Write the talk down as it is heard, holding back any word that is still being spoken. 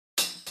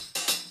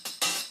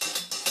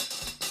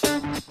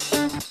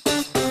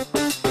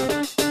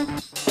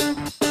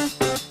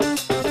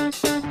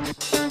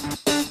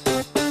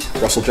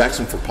Russell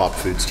Jackson for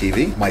Popfoods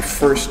TV. My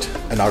first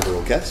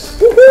inaugural guest,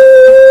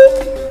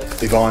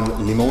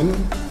 Yvan Lemonie.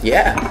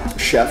 Yeah.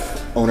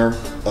 Chef, owner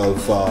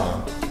of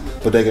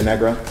Bodega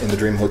Negro in the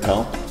Dream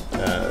Hotel.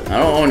 I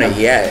don't own it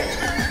yet.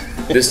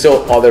 There's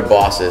still other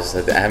bosses.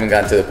 I haven't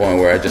gotten to the point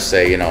where I just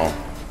say, you know,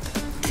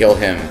 kill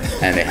him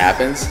and it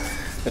happens.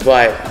 That's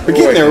why we're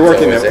getting there. We're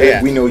working there.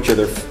 Yeah. We know each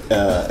other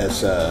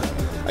as,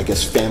 I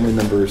guess, family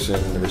members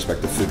in the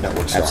respective Food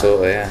Network star.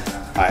 Absolutely, yeah.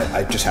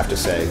 I just have to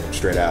say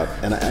straight out,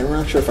 and I'm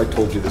not sure if I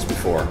told you this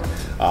before.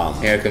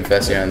 You're gonna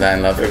confess you're in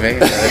love with me in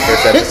the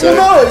first episode.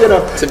 No, you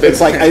know,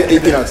 it's like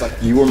it's like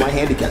you were my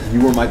handicap,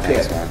 you were my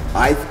pick.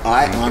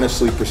 I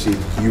honestly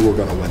perceived you were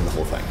gonna win the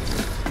whole thing.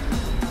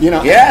 You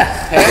know. Yeah.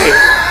 Hey,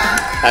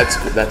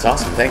 that's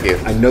awesome. Thank you.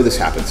 I know this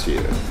happens to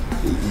you.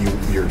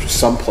 You're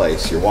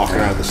someplace, you're walking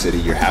around the city,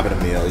 you're having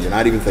a meal, you're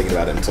not even thinking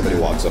about it, and somebody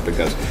walks up and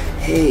goes,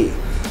 "Hey,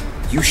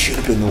 you should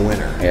have been the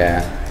winner."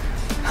 Yeah.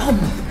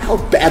 How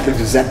badly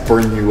does that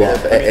burn you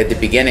up? At the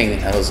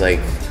beginning, I was like,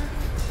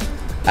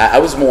 I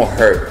was more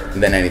hurt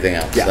than anything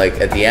else. Yeah. Like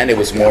at the end, it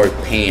was more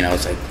pain. I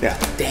was like,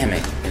 damn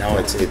it, you know,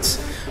 it's.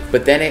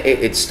 But then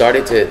it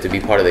started to be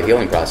part of the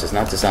healing process.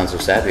 Not to sound so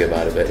sappy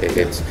about it, but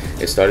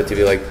it started to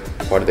be like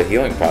part of the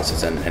healing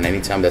process. And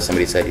anytime that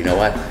somebody said, you know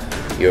what,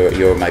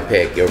 you're my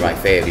pick, you're my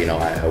fave, you know,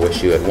 I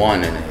wish you had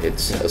won, and I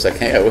was like,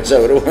 hey, I wish I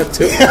would have won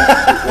too.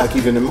 Like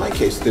even in my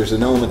case, there's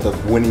an element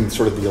of winning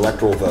sort of the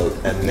electoral vote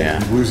and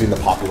then losing the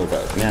popular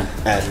vote. Yeah.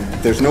 And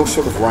there's no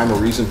sort of rhyme or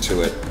reason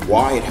to it,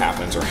 why it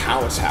happens or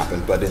how it's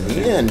happened. But in the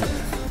end,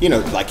 you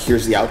know, like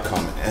here's the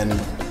outcome, and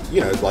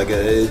you know, like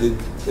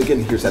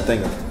again, here's that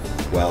thing of,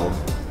 well,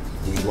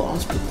 we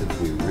lost, but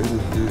did we really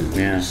lose?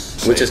 Yeah,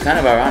 which is kind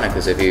of ironic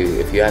because if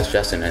you ask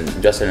Justin,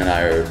 and Justin and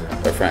I are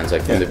friends,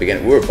 like from the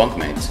beginning, we were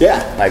bunkmates.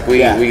 Yeah, like we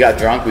got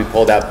drunk, we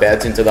pulled out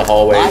beds into the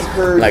hallways. I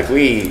heard, like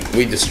we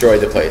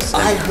destroyed the place.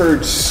 I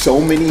heard so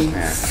many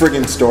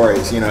friggin'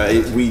 stories. You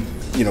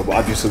know,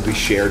 obviously we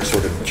shared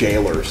sort of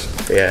jailers.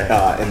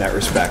 In that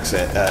respect,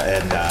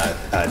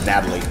 and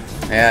Natalie.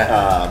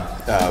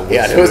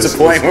 There was a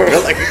point where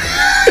we're like,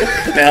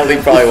 Natalie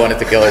probably wanted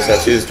to kill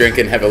herself. She was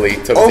drinking heavily.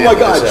 Oh my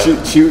God!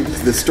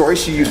 The story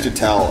she used to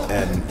tell,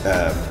 and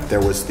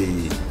there was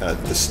the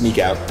sneak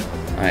out.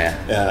 Oh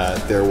yeah.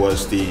 There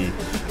was the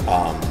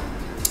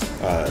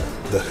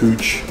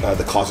hooch,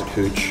 the closet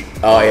hooch.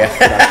 Oh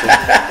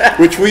yeah.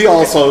 Which we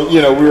also,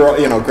 you know, we were,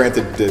 you know,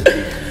 granted,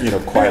 you know,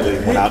 quietly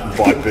went out and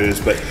bought booze,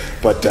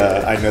 but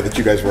I know that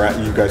you guys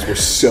were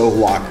so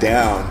locked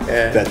down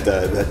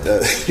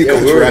that you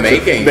guys were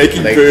making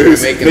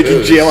booze, making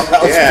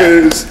jailhouse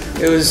booze.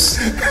 It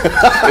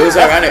was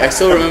ironic. I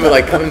still remember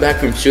like coming back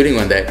from shooting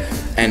one day,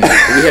 and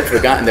we had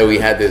forgotten that we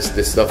had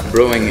this stuff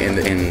brewing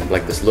in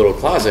like this little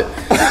closet,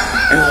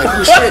 and we're like,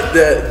 oh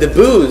shit, the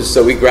booze.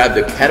 So we grabbed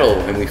the kettle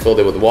and we filled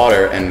it with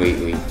water and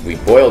we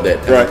boiled it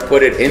and we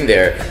put it in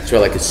there. So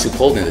we're like, it's too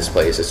cold in this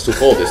place. It's too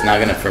cold. It's not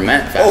gonna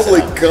ferment fast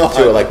enough. Holy God!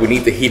 So we're like, we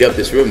need to heat up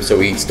this room. So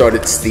we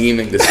started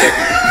steaming this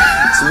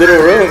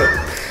little room,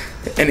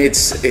 and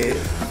it's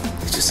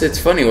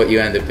funny what you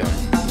end up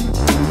doing.